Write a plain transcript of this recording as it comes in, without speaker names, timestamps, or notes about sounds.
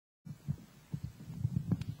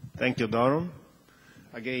Thank you, Doron.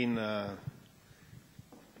 Again,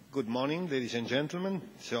 good morning, ladies and gentlemen.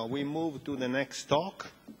 So we move to the next talk.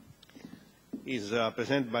 Is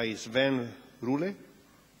presented by Sven Ruhle.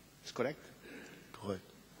 Is correct? Correct.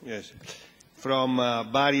 Yes. From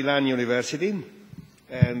Bar-Ilan University.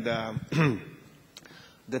 And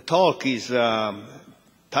the talk is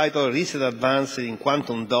titled Recent Advances in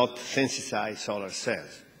Quantum Dot Sensitized Solar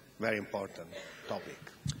Cells. Very important topic.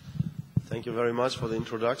 Thank you very much for the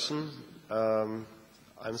introduction. I'm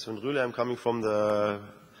Sven Ruhle. I'm coming from the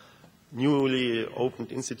newly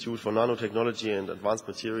opened Institute for Nanotechnology and Advanced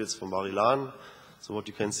Materials from Bar-Ilan. So what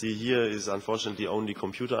you can see here is unfortunately only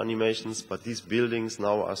computer animations, but these buildings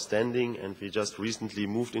now are standing, and we just recently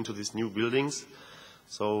moved into these new buildings.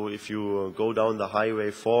 So if you go down the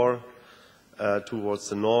Highway 4 towards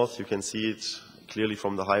the north, you can see it clearly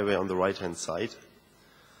from the highway on the right-hand side.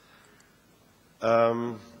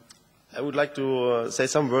 I would like to say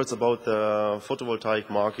some words about the photovoltaic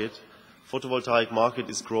market. Photovoltaic market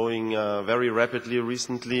is growing very rapidly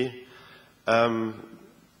recently.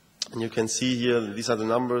 You can see here, these are the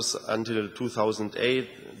numbers until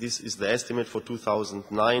 2008. This is the estimate for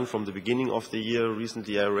 2009 from the beginning of the year.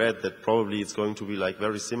 Recently I read that probably it's going to be like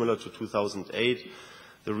very similar to 2008.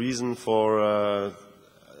 The reason for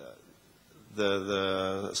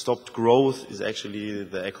the stopped growth is actually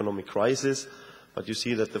the economic crisis. But you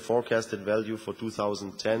see that the forecasted value for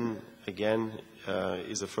 2010, again,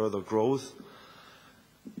 is a further growth.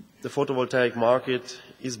 The photovoltaic market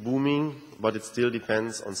is booming, but it still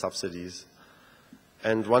depends on subsidies.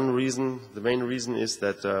 And one reason, the main reason, is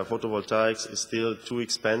that photovoltaics is still too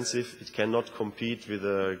expensive. It cannot compete with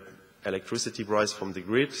the electricity price from the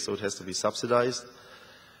grid, so it has to be subsidized.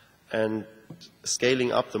 And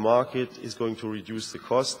scaling up the market is going to reduce the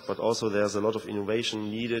cost, but also there's a lot of innovation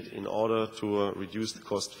needed in order to reduce the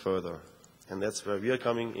cost further. And that's where we are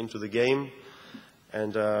coming into the game.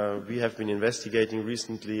 And we have been investigating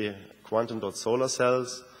recently quantum dot solar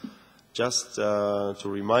cells. Just to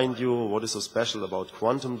remind you what is so special about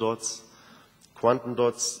quantum dots. Quantum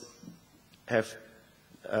dots have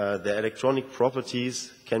their electronic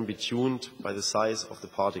properties can be tuned by the size of the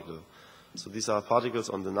particle. So these are particles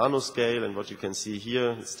on the nanoscale, and what you can see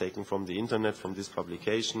here, it's taken from the internet, from this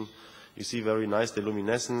publication. You see very nice the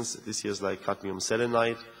luminescence. This here is like cadmium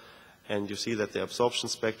selenide, and you see that the absorption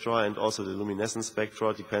spectra and also the luminescence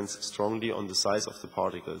spectra depends strongly on the size of the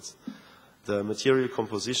particles. The material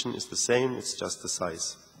composition is the same, it's just the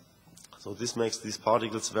size. So this makes these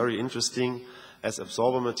particles very interesting as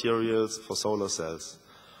absorber materials for solar cells.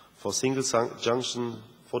 For single junction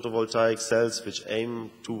photovoltaic cells which aim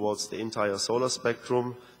towards the entire solar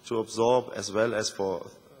spectrum to absorb, as well as for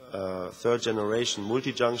third generation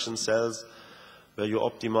multi-junction cells where you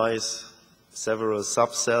optimize several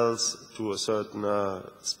subcells to a certain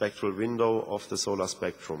spectral window of the solar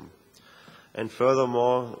spectrum. And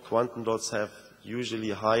furthermore, quantum dots have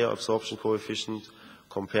usually higher absorption coefficient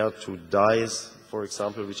compared to dyes, for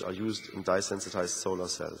example, which are used in dye-sensitized solar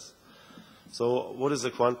cells. So what is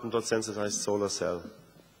a quantum dot sensitized solar cell?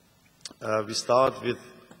 We start with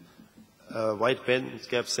a wide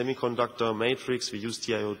bandgap semiconductor matrix. We use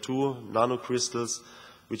TiO2 nanocrystals,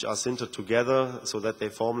 which are sintered together so that they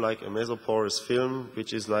form like a mesoporous film,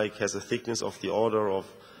 which is like has a thickness of the order of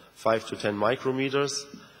 5 to 10 micrometers.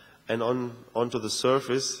 And onto the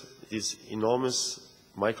surface, this enormous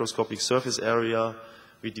microscopic surface area,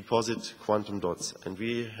 we deposit quantum dots. And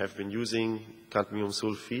we have been using cadmium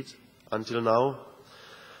sulfide until now.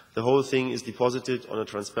 The whole thing is deposited on a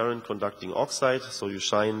transparent conducting oxide, so you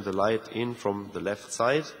shine the light in from the left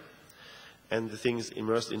side, and the thing is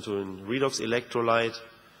immersed into a redox electrolyte,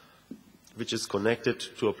 which is connected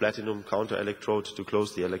to a platinum counter-electrode to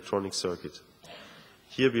close the electronic circuit.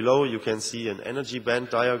 Here below you can see an energy band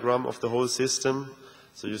diagram of the whole system.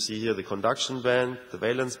 So you see here the conduction band, the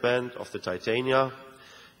valence band of the titania.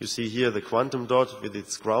 You see here the quantum dot with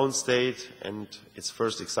its ground state and its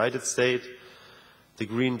first excited state. The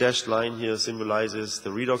green dashed line here symbolizes the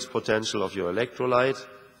redox potential of your electrolyte,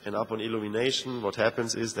 and upon illumination what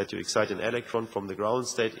happens is that you excite an electron from the ground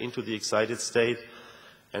state into the excited state,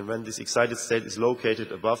 and when this excited state is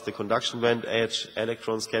located above the conduction band edge,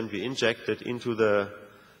 electrons can be injected into the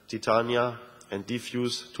titania and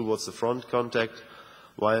diffuse towards the front contact,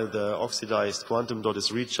 while the oxidized quantum dot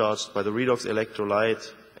is recharged by the redox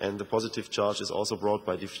electrolyte, and the positive charge is also brought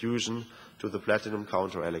by diffusion to the platinum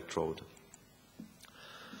counter electrode.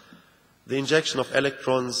 The injection of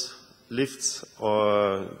electrons lifts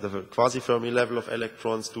the quasi-Fermi level of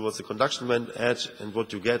electrons towards the conduction band edge, and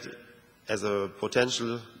what you get as a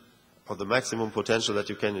potential, or the maximum potential that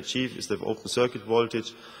you can achieve, is the open circuit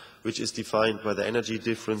voltage, which is defined by the energy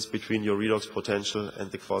difference between your redox potential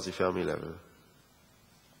and the quasi-Fermi level.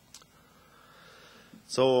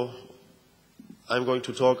 So I'm going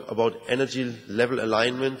to talk about energy level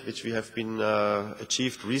alignment, which we have been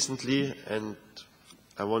achieved recently, and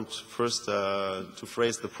I want first to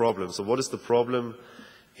phrase the problem. So what is the problem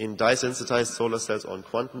in dye-sensitized solar cells or in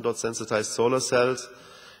quantum dot sensitized solar cells?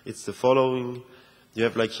 It's the following. You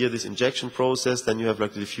have like here this injection process, then you have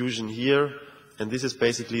like the diffusion here, and this is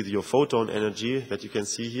basically your photon energy that you can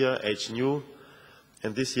see here, h nu,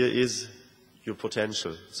 and this here is your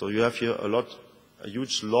potential. So you have here a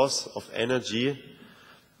huge loss of energy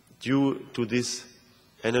due to these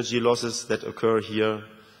energy losses that occur here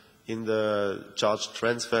in the charge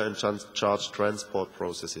transfer and charge transport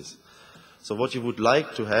processes. So what you would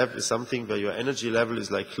like to have is something where your energy level is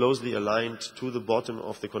like closely aligned to the bottom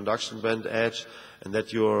of the conduction band edge, and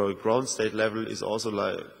that your ground state level is also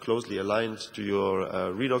like closely aligned to your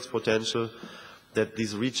redox potential, that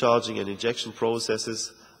these recharging and injection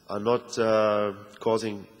processes are not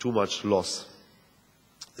causing too much loss.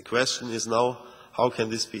 The question is now, how can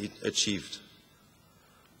this be achieved?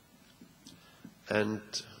 And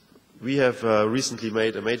we have recently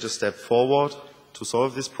made a major step forward to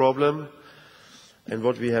solve this problem. And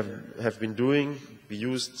what we have been doing, we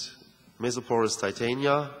used mesoporous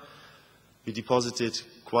titania, we deposited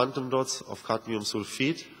quantum dots of cadmium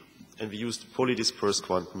sulfide, and we used polydispersed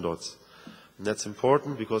quantum dots. And that's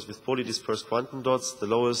important because with polydispersed quantum dots, the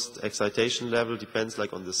lowest excitation level depends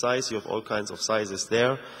like on the size. You have all kinds of sizes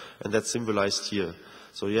there, and that's symbolized here.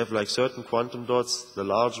 So you have like certain quantum dots, the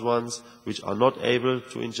large ones, which are not able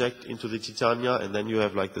to inject into the titania, and then you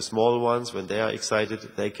have like the small ones, when they are excited,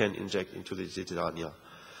 they can inject into the titania.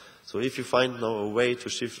 So if you find now a way to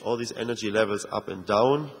shift all these energy levels up and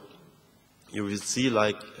down, you will see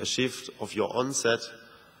like a shift of your onset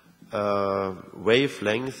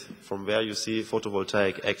wavelength from where you see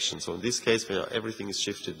photovoltaic action. So in this case, where everything is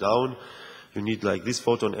shifted down, you need like this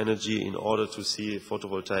photon energy in order to see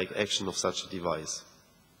photovoltaic action of such a device.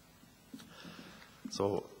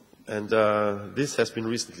 So, and this has been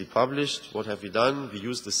recently published. What have we done? We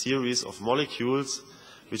used a series of molecules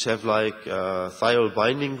which have like a thiol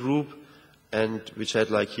binding group, and which had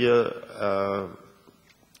like here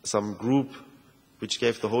some group which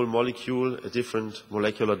gave the whole molecule a different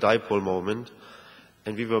molecular dipole moment.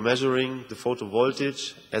 And we were measuring the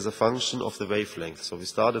photovoltage as a function of the wavelength. So we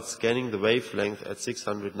started scanning the wavelength at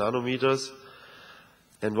 600 nanometers,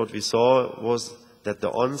 and what we saw was that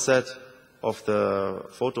the onset of the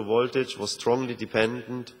photovoltage was strongly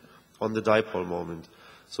dependent on the dipole moment.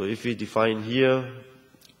 So if we define here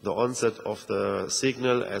the onset of the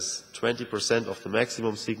signal as 20% of the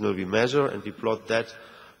maximum signal we measure, and we plot that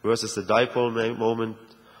versus the dipole moment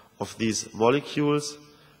of these molecules,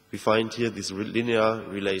 we find here this linear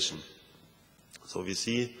relation. So we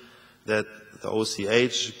see that the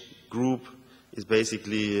OCH group is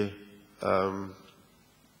basically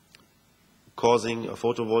causing a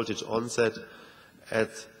photovoltage onset at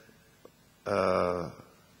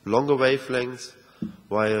longer wavelengths,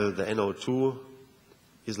 while the NO2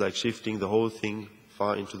 is like shifting the whole thing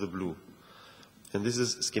far into the blue. And this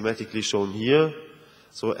is schematically shown here.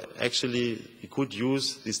 So actually, we could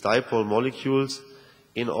use these dipole molecules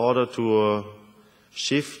in order to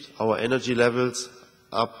shift our energy levels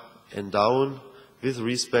up and down with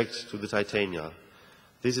respect to the titania.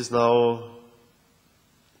 This is now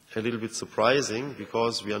a little bit surprising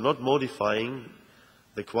because we are not modifying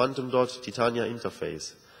the quantum dot titania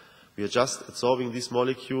interface. We are just absorbing these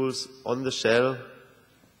molecules on the shell,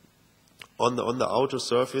 on the outer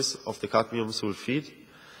surface of the cadmium sulfide,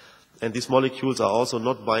 and these molecules are also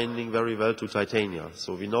not binding very well to titania.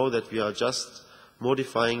 So we know that we are just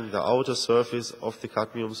modifying the outer surface of the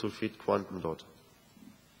cadmium sulfide quantum dot.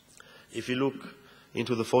 If you look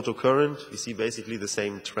into the photocurrent, we see basically the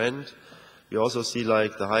same trend. We also see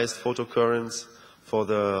like the highest photocurrents for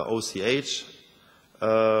the OCH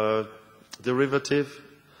derivative,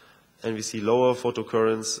 and we see lower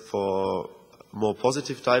photocurrents for more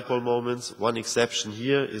positive dipole moments. One exception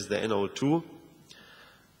here is the NO2.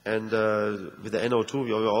 And with the NO2,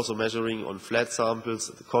 we were also measuring on flat samples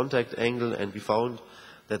the contact angle, and we found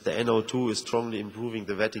that the NO2 is strongly improving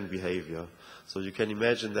the wetting behavior. So you can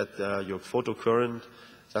imagine that your photocurrent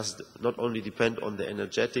does not only depend on the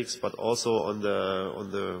energetics, but also on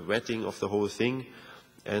the wetting of the whole thing.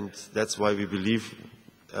 And that's why we believe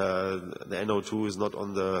the NO2 is not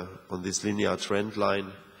on this linear trend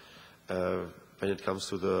line when it comes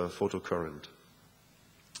to the photocurrent.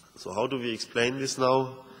 So how do we explain this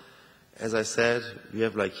now? As I said, we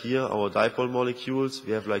have like here our dipole molecules,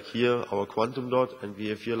 we have like here our quantum dot, and we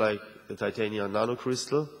have here like the titanium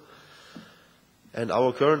nanocrystal. And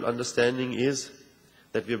our current understanding is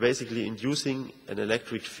that we are basically inducing an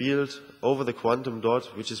electric field over the quantum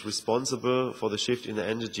dot, which is responsible for the shift in the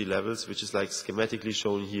energy levels, which is like schematically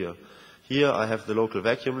shown here. Here I have the local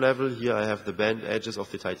vacuum level, here I have the band edges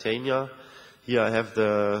of the titania, here I have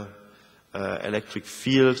the electric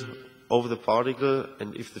field over the particle,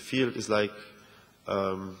 and if the field is like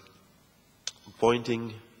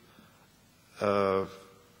pointing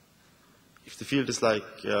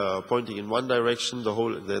in one direction,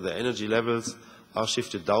 the energy levels are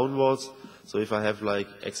shifted downwards. So if I have like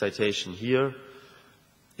excitation here,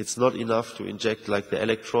 it's not enough to inject like the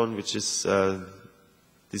electron, which is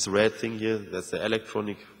this red thing here, that's the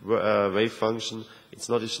electronic wave function. It's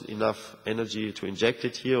not enough energy to inject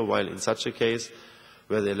it here, while in such a case,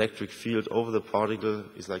 where the electric field over the particle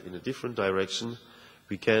is like in a different direction,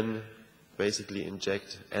 we can basically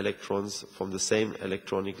inject electrons from the same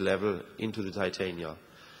electronic level into the titania.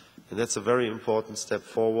 And that's a very important step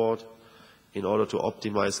forward in order to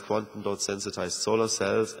optimize quantum dot sensitized solar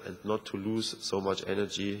cells and not to lose so much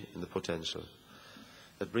energy in the potential.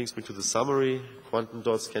 That brings me to the summary. Quantum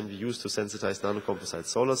dots can be used to sensitize nanocomposite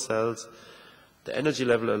solar cells. The energy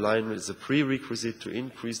level alignment is a prerequisite to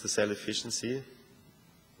increase the cell efficiency.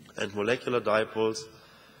 And molecular dipoles,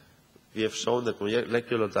 we have shown that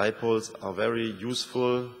molecular dipoles are very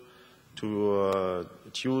useful to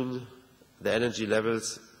tune the energy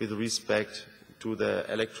levels with respect to the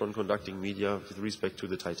electron conducting media, with respect to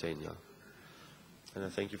the titania. And I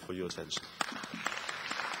thank you for your attention.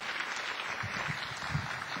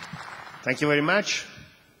 Thank you very much.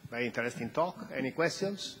 Very interesting talk. Any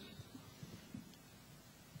questions?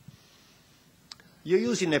 You're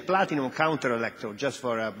using a platinum counter electrode just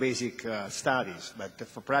for basic studies, but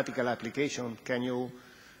for practical application, can you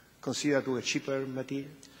consider to a cheaper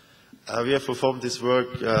material? We have performed this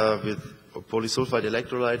work with polysulfide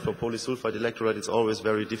electrolyte. For polysulfide electrolyte, it's always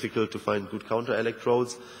very difficult to find good counter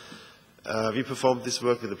electrodes. We performed this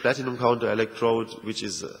work with a platinum counter electrode, which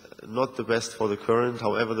is not the best for the current.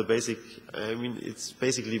 However, it's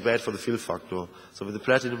basically bad for the fill factor. So with the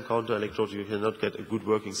platinum counter electrode, you cannot get a good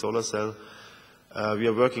working solar cell. We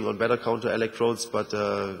are working on better counter electrodes, but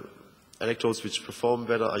electrodes which perform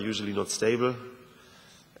better are usually not stable.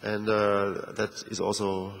 And that is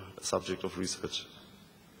also a subject of research.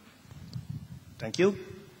 Thank you.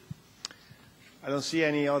 I don't see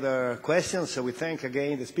any other questions, so we thank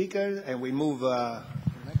again the speaker, and we move